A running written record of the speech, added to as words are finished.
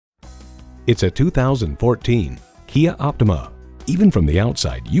It's a 2014 Kia Optima. Even from the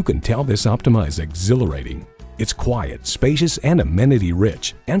outside, you can tell this Optima is exhilarating. It's quiet, spacious, and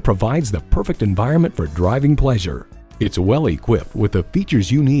amenity-rich, and provides the perfect environment for driving pleasure. It's well equipped with the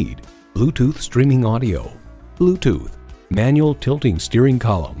features you need: Bluetooth streaming audio, Bluetooth, manual tilting steering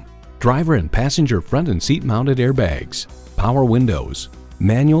column, driver and passenger front and seat mounted airbags, power windows,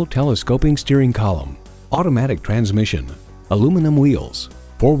 manual telescoping steering column, automatic transmission, aluminum wheels,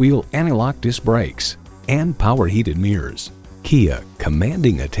 four-wheel anti-lock disc brakes, and power heated mirrors. Kia,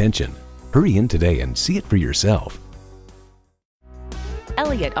 commanding attention. Hurry in today and see it for yourself.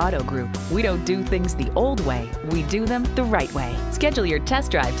 Elliott Auto Group. We don't do things the old way, we do them the right way. Schedule your test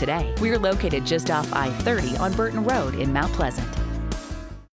drive today. We're located just off I-30 on Burton Road in Mount Pleasant.